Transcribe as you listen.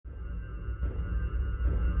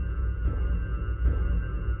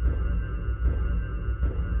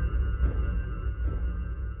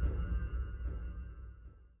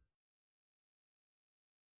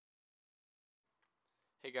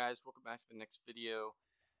Hey guys, welcome back to the next video.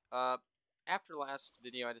 After last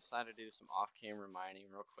video, I decided to do some off-camera mining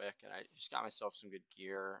real quick, and I just got myself some good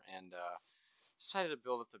gear and decided to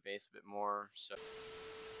build up the base a bit more. So,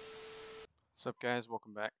 what's up guys?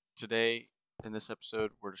 Welcome back. Today, in this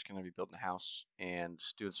episode, we're just going to be building a house and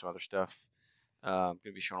just doing some other stuff. I'm going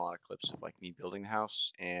to be showing a lot of clips of like me building the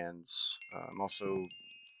house, and I'm also,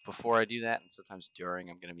 before I do that, and sometimes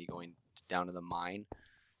during, I'm going to be going down to the mine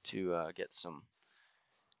to get some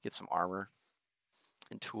armor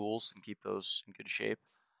and tools and keep those in good shape.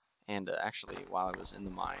 And actually, while I was in the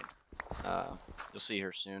mine, you'll see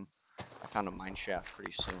here soon, I found a mine shaft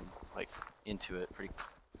pretty soon, like into it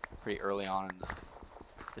pretty early on in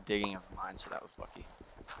the digging of the mine, so that was lucky.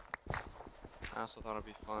 I also thought it'd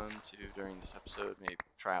be fun to, during this episode, maybe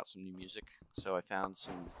try out some new music. So I found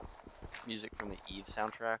some music from the Eve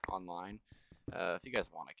soundtrack online. If you guys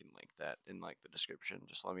want, I can link that in like the description.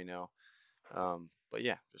 Just let me know. But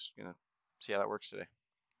yeah, just gonna see how that works today.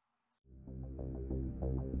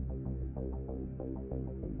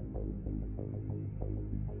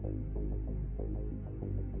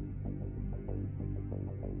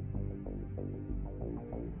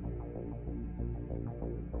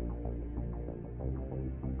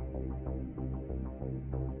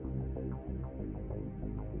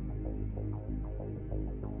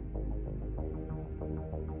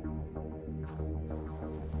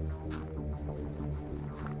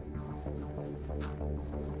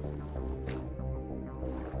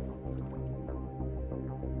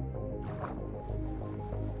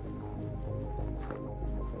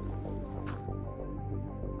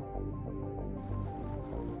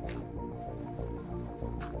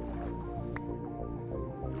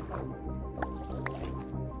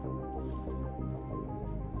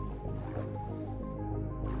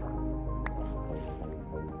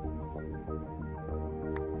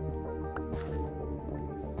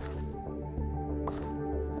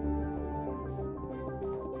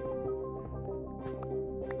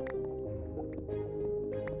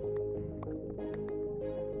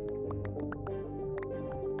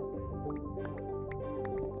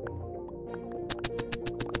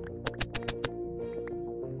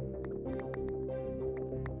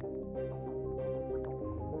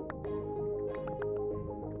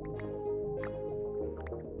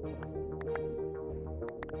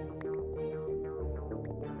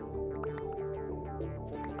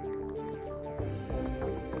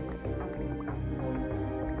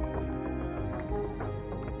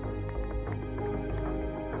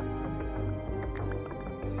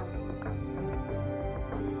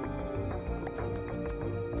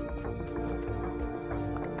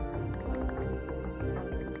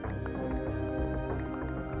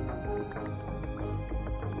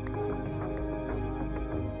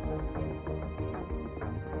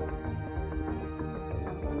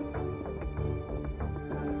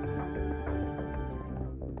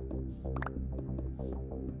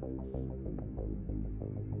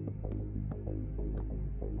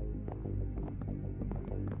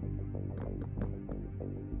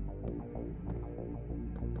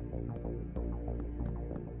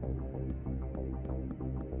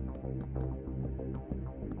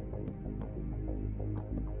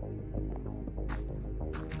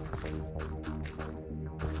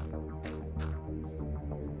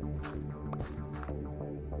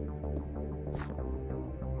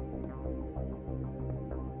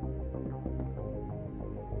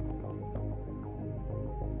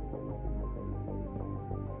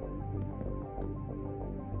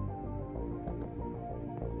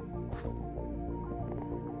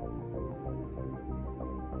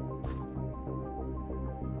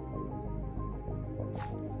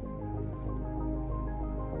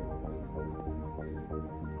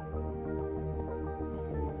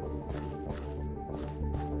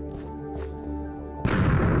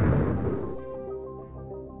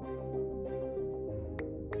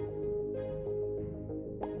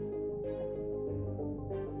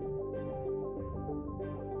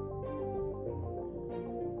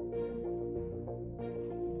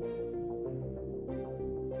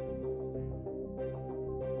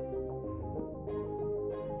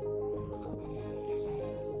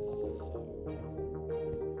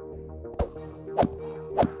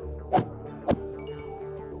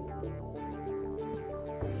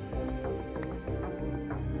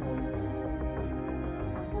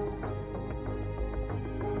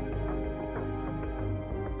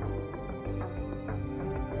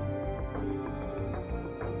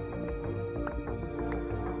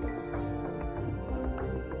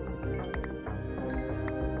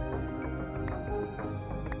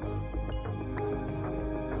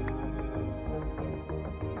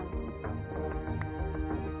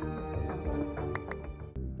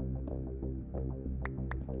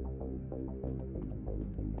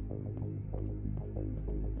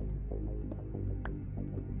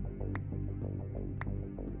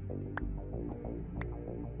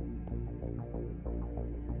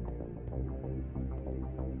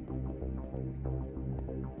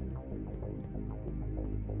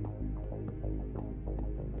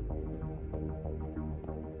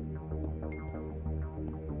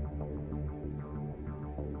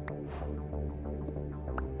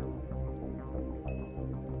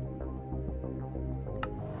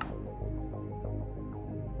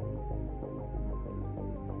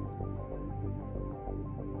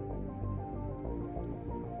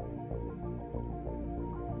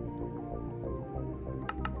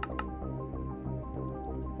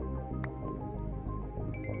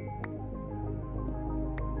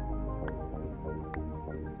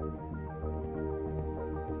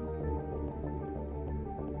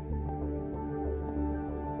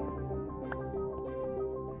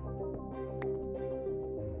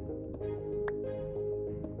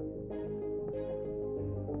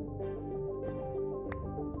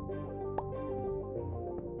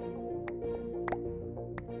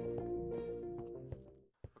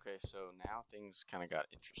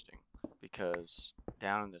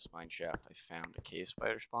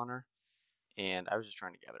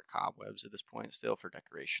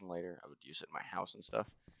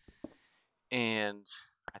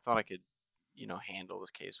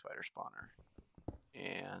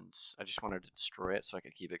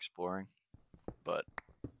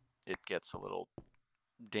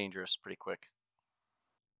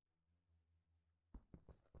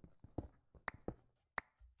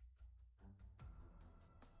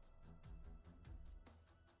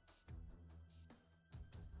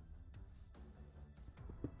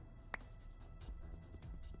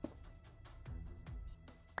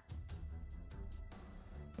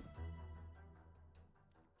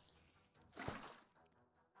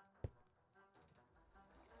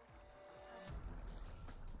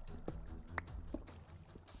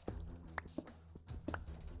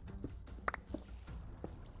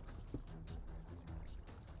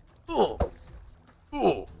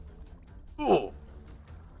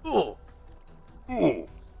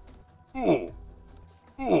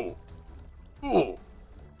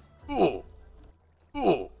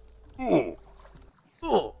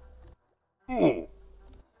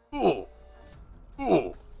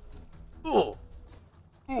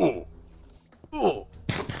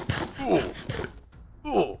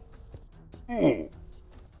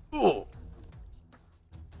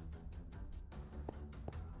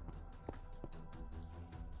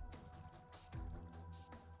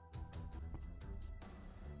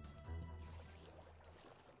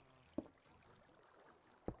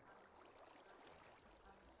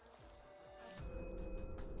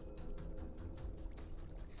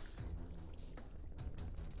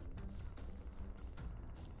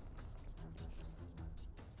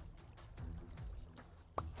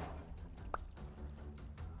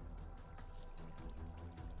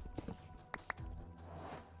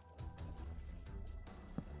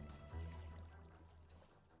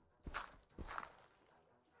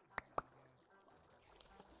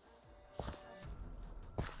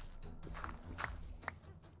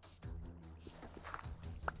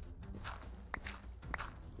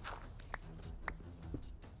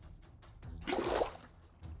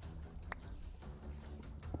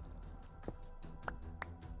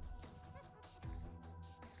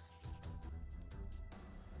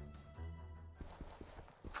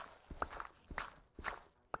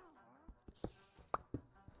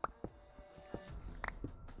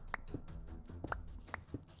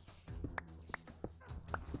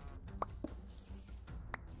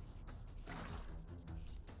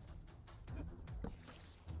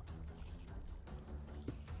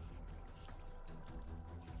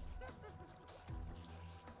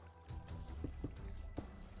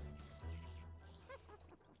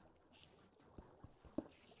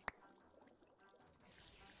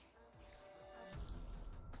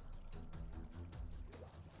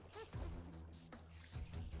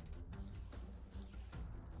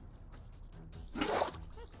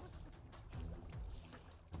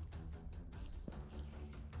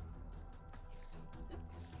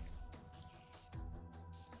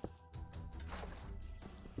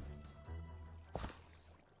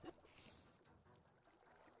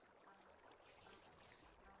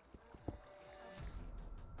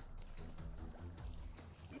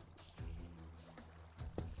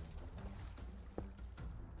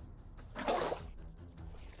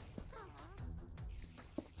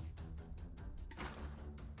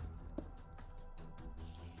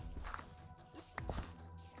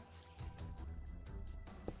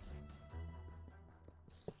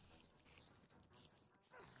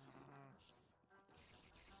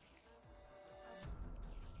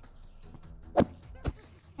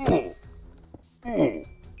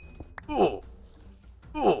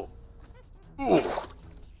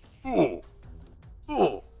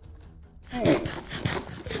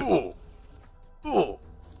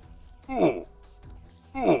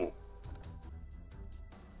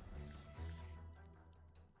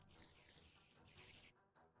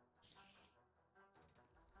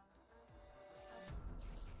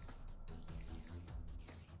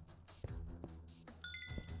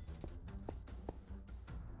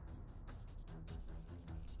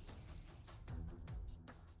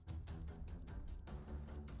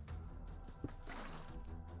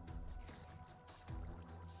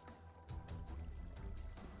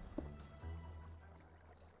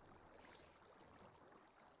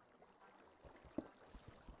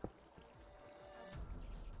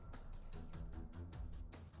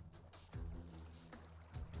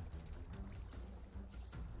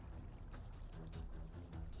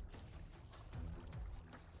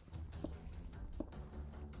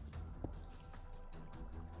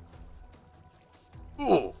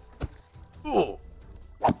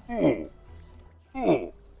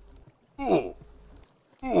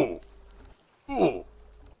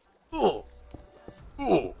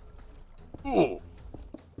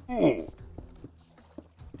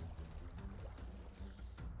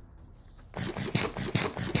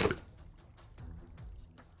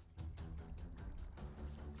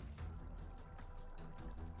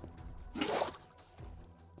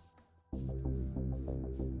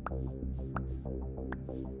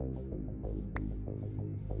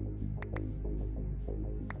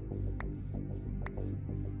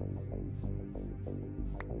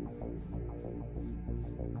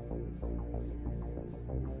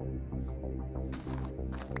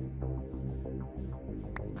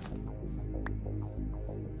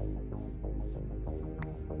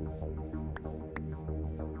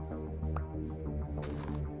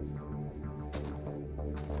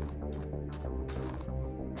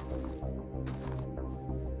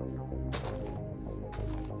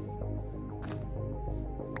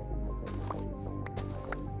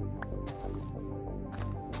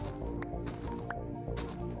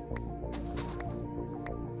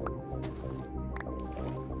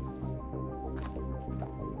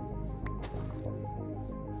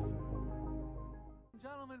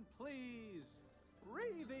 Gentlemen, please,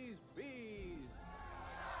 free these bees.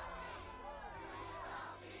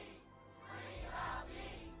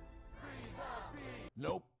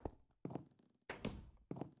 Nope.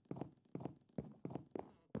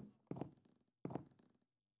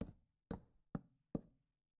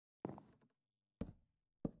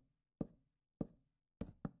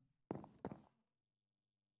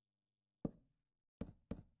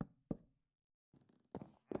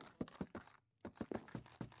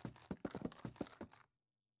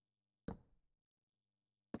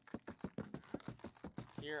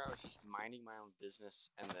 Here I was just minding my own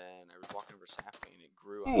business, and then I was walking over a sapling, and it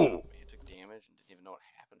grew on top of me. It took damage and didn't even know what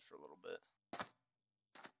happened for a little bit.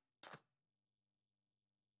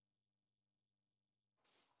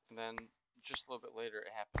 And then, just a little bit later,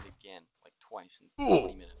 it happened again, like twice in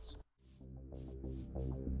 20 minutes.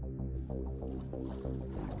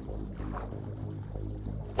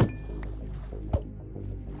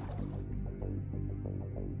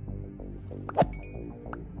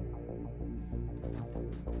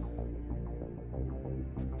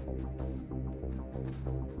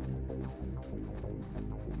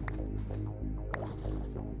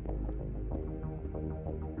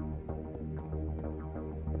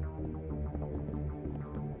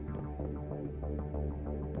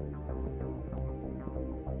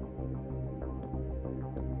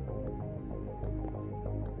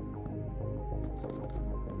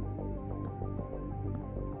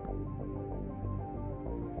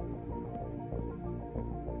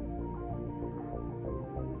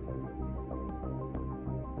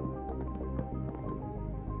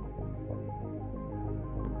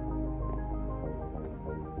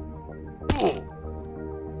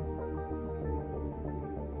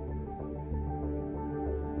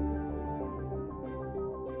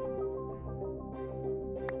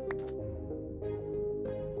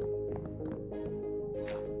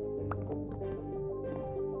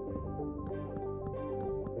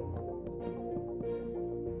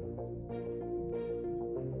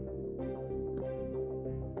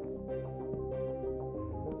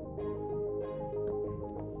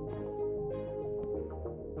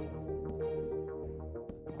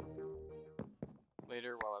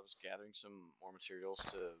 Later, while I was gathering some more materials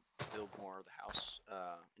to build more of the house,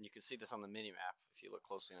 and you can see this on the mini-map if you look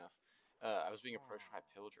closely enough, I was being approached by a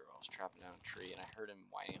pillager while I was trapping down a tree, and I heard him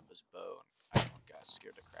winding up his bow, and I got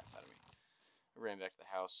scared the crap out of me. I ran back to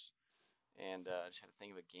the house, and I just had to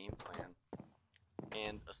think of a game plan,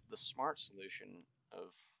 and the smart solution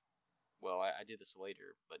of, well, I did this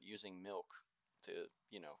later, but using milk to,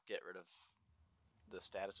 you know, get rid of the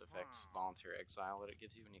status effects voluntary exile that it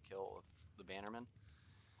gives you when you kill the bannerman.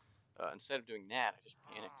 Instead of doing that, I just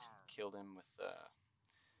panicked, killed him with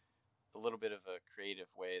a little bit of a creative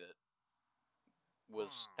way that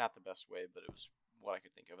was not the best way, but it was what I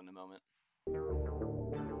could think of in the moment.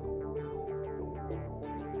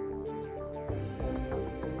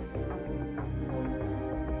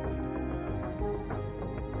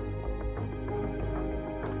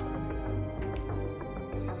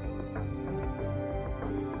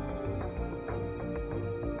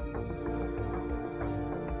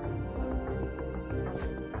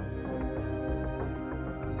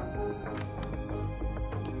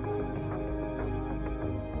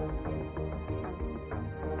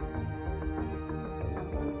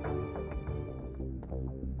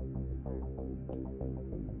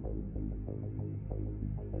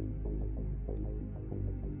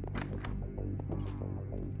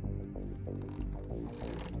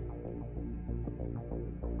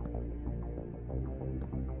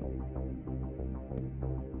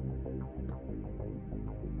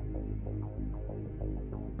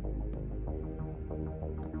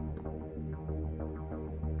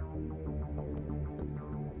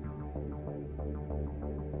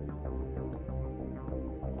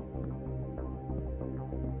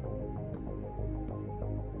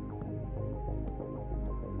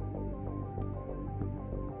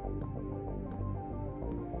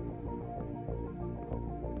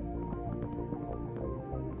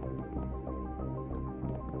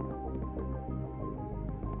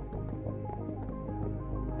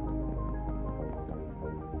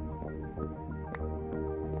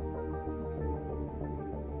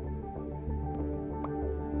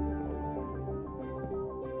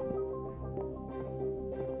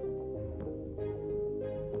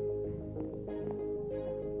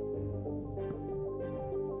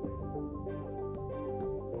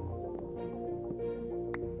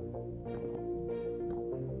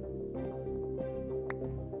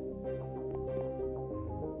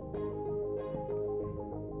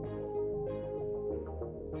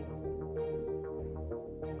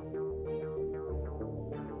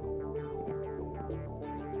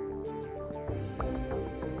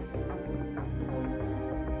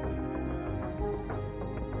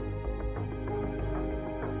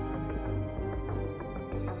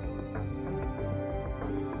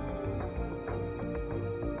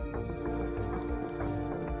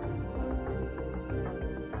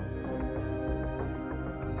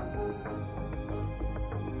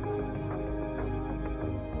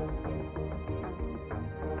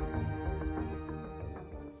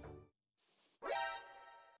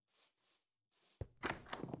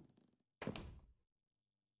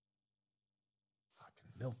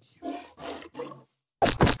 Milk you.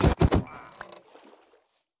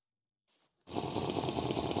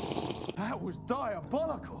 That was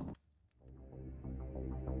diabolical.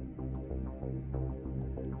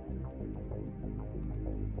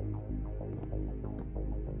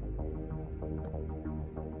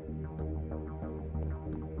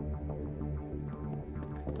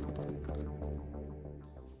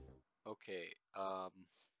 Okay,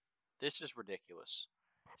 this is ridiculous.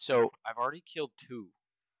 So, I've already killed 2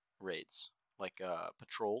 raids, like,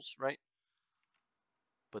 patrols, right?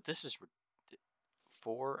 But this is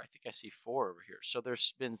 4, I think I see 4 over here. So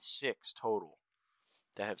there's been 6 total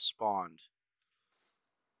that have spawned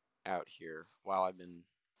out here while I've been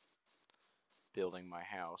building my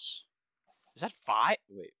house. Is that 5?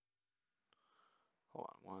 Wait. Hold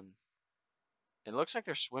on, 1. It looks like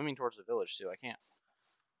they're swimming towards the village, too. I can't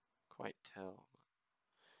quite tell.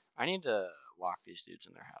 I need to lock these dudes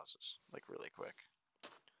in their houses, like, really quick.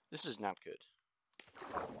 This is not good.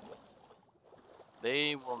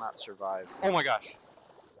 They will not survive. Oh my gosh!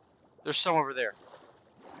 There's some over there.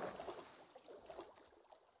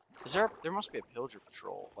 Is there must be a pillager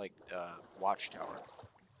patrol, like, watchtower.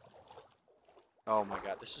 Oh my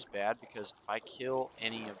god, this is bad because if I kill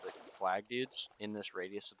any of the flag dudes in this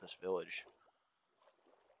radius of this village,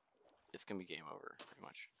 it's gonna be game over, pretty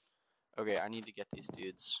much. Okay, I need to get these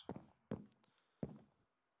dudes.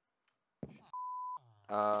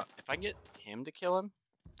 If I get him to kill him,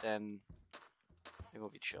 then I think we'll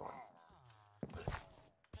be chilling.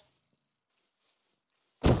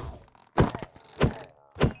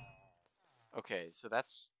 Okay, so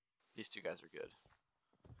these 2 guys are good.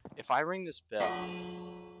 If I ring this bell,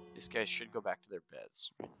 these guys should go back to their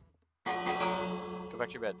beds. Go back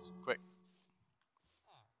to your beds, quick.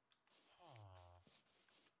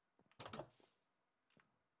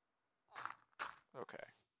 Okay.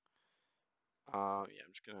 Yeah,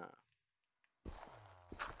 I'm just gonna...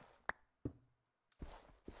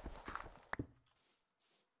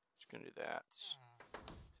 do that.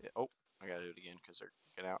 Oh, I gotta do it again because they're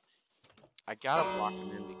getting out. I gotta block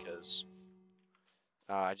them in because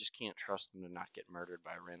I just can't trust them to not get murdered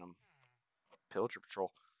by a random pillager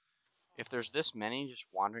patrol. If there's this many just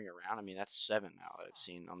wandering around, I mean, that's 7 now that I've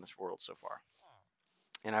seen on this world so far.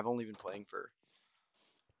 And I've only been playing for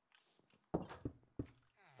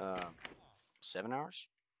 7 hours?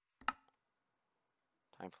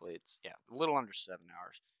 Time played, yeah, a little under 7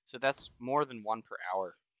 hours. So that's more than 1 per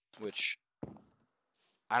hour, which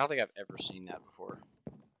I don't think I've ever seen that before.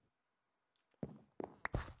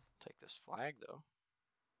 Take this flag, though.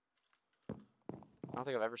 I don't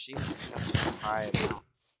think I've ever seen that. That's such a high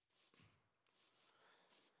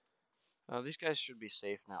amount. These guys should be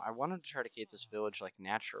safe now. I wanted to try to keep this village like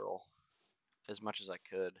natural as much as I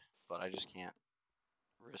could, but I just can't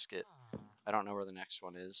risk it. I don't know where the next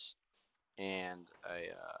one is, and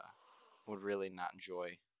would really not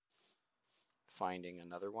enjoy finding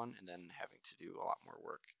another one and then having to do a lot more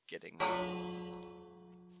work getting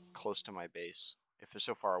close to my base. If they're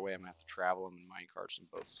so far away, I'm going to have to travel them in minecarts and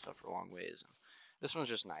boats and stuff for long ways. And this one's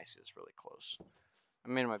just nice because it's really close. I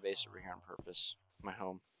made my base over here on purpose, my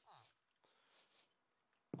home.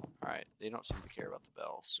 Alright, they don't seem to care about the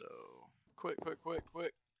bell, so quick. Alright.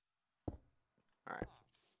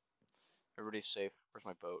 Everybody's safe. Where's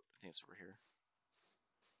my boat? I think it's over here.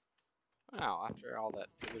 Now, after all that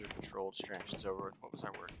pillager patrol distractions over with, what was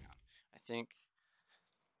I working on? I think...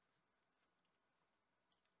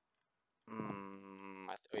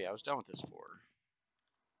 oh yeah, I was done with this floor.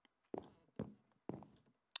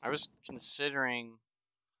 I was considering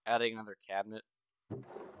adding another cabinet,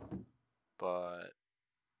 but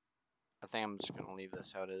I think I'm just going to leave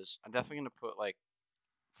this how it is. I'm definitely going to put like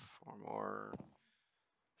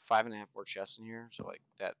 5.5 more chests in here, so like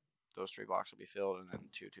that, those 3 blocks will be filled, and then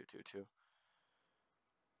 2.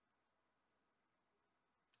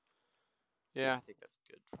 Yeah, I think that's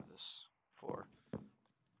good for this floor.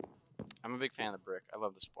 I'm a big fan of the brick. I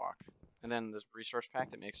love this block. And then this resource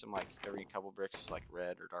pack that makes them like every couple bricks is like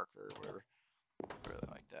red or darker or whatever. I really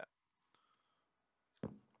like that.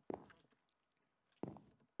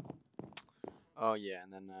 Oh yeah,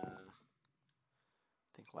 and then I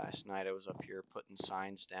think last night I was up here putting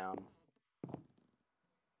signs down,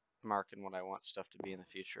 marking what I want stuff to be in the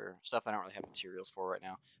future. Stuff I don't really have materials for right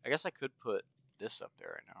now. I guess I could put this up there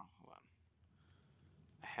right now. Hold on.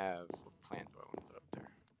 I have, what plant do I want to put up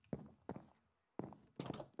there?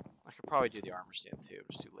 I could probably do the armor stand too. I'm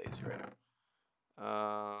just too lazy right now.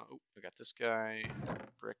 Oh, I got this guy.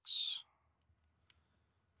 Bricks.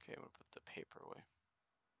 Okay, I'm gonna put the paper away.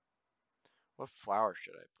 What flower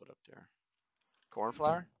should I put up there?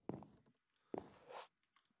 Cornflower?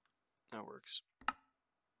 That works.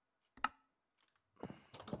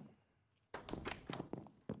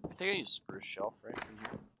 I think I use spruce shelf right in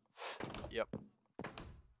here. Yep.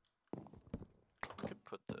 I could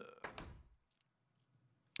put the...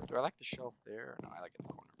 Do I like the shelf there? No, I like it in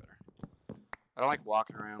the corner better. I don't like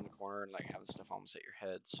walking around the corner and like having stuff almost at your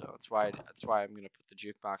head, so that's why I'm gonna put the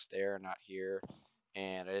jukebox there and not here.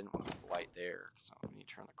 And I didn't want to put the light there, because when you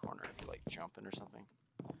turn the corner, if you're like jumping or something,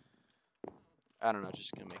 I don't know,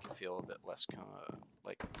 just gonna make it feel a bit less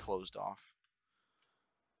like closed off.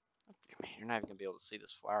 Man, you're not even gonna be able to see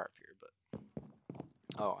this flower up here, but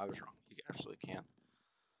oh, I was wrong. You absolutely can.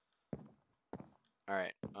 All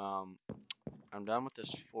right, I'm done with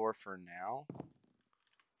this floor for now.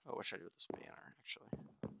 Oh, what should I do with this banner, actually?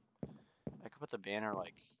 I could put the banner,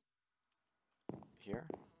 like, here.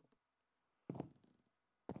 I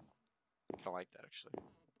kind of like that, actually.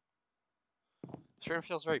 This room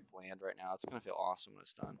feels very bland right now. It's going to feel awesome when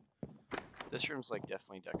it's done. This room's, like,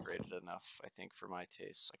 definitely decorated enough, I think, for my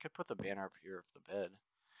tastes. I could put the banner up here for the bed.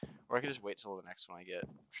 Or I could just wait till the next one I get.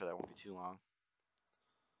 I'm sure that won't be too long.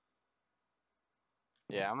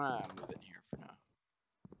 Yeah, I'm going to move it in here for now.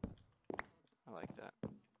 I like that.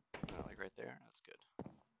 Like right there. That's good.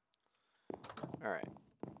 Alright.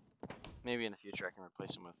 Maybe in the future I can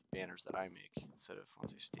replace them with banners that I make instead of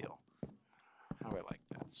ones I steal. How do I like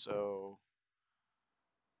that? So,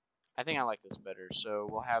 I think I like this better. So,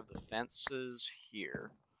 we'll have the fences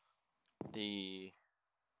here. Maybe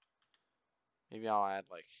I'll add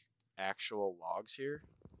like actual logs here.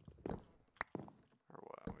 Or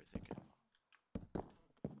what? What are you thinking?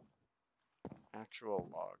 Actual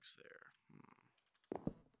logs there.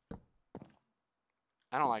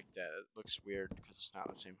 I don't like that. It looks weird because it's not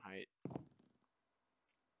the same height.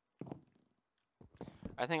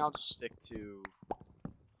 I think I'll just stick to what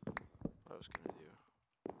I was going to do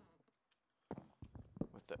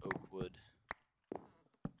with the oak wood.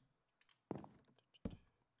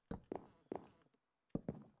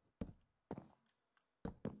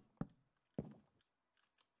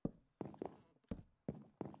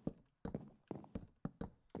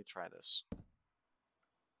 Let me try this.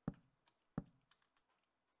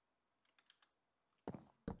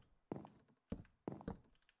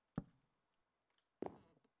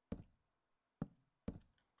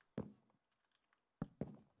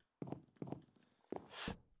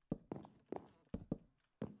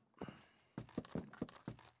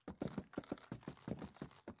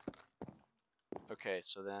 Okay,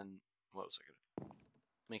 so then, what was I gonna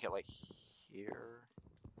make it like here?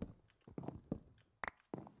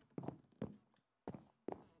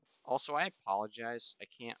 Also, I apologize. I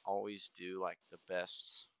can't always do like the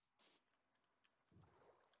best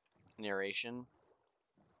narration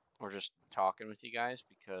or just talking with you guys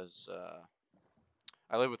because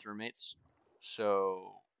I live with roommates.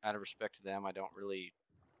 So, out of respect to them, I don't really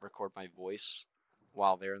record my voice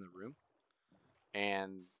while they're in the room.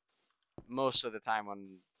 and most of the time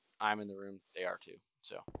when I'm in the room, they are too.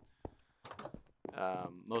 So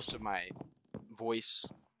most of my voice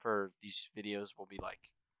for these videos will be like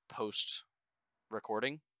post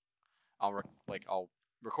recording. I'll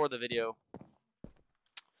record the video,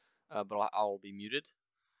 but I'll be muted,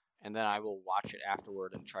 and then I will watch it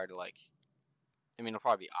afterward and try to it'll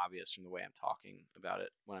probably be obvious from the way I'm talking about it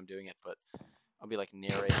when I'm doing it, but I'll be like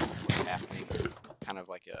narrating what's happening, kind of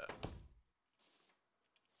like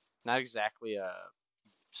not exactly a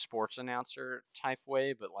sports announcer type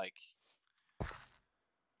way, but like,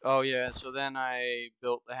 oh yeah, so then I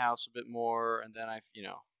built the house a bit more, and then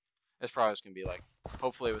it's probably just gonna be like,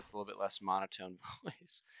 hopefully with a little bit less monotone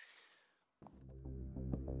voice.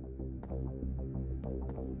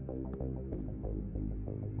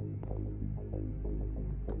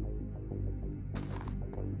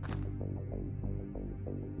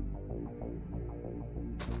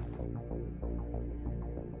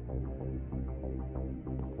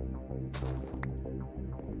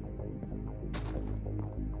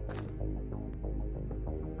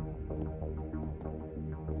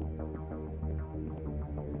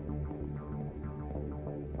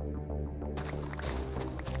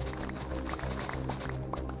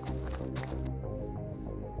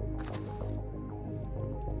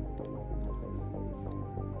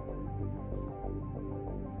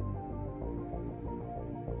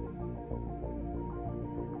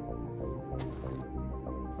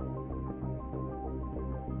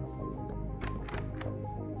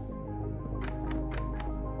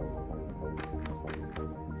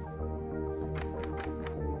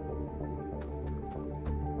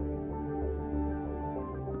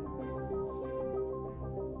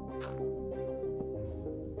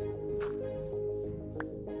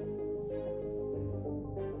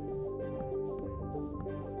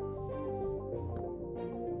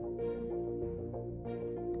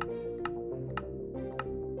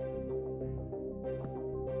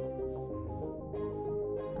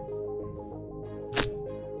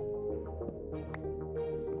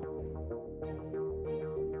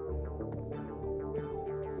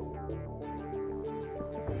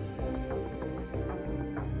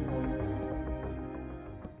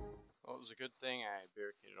 Well, it was a good thing I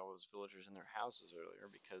barricaded all those villagers in their houses earlier,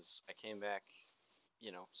 because I came back,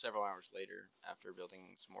 several hours later after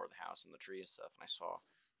building some more of the house and the tree and stuff, and I saw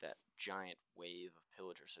that giant wave of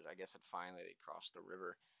pillagers. I guess it finally they crossed the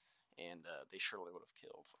river, and they surely would have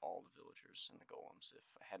killed all the villagers and the golems if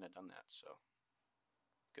I hadn't done that. So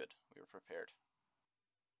good, we were prepared.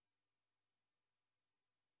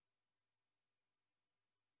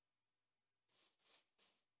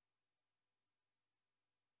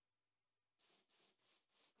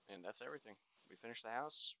 And that's everything. We finished the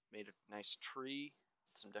house, made a nice tree,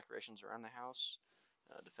 some decorations around the house,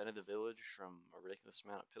 defended the village from a ridiculous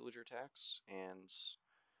amount of pillager attacks, and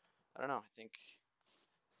I don't know.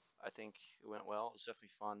 I think it went well. It was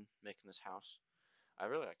definitely fun making this house.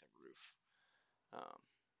 I really like the roof.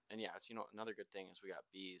 And yeah, it's another good thing is we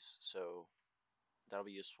got bees, so that'll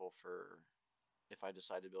be useful for if I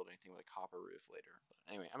decide to build anything with a copper roof later. But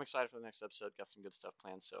anyway, I'm excited for the next episode. Got some good stuff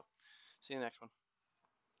planned, so see you in the next one.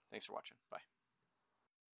 Thanks for watching. Bye.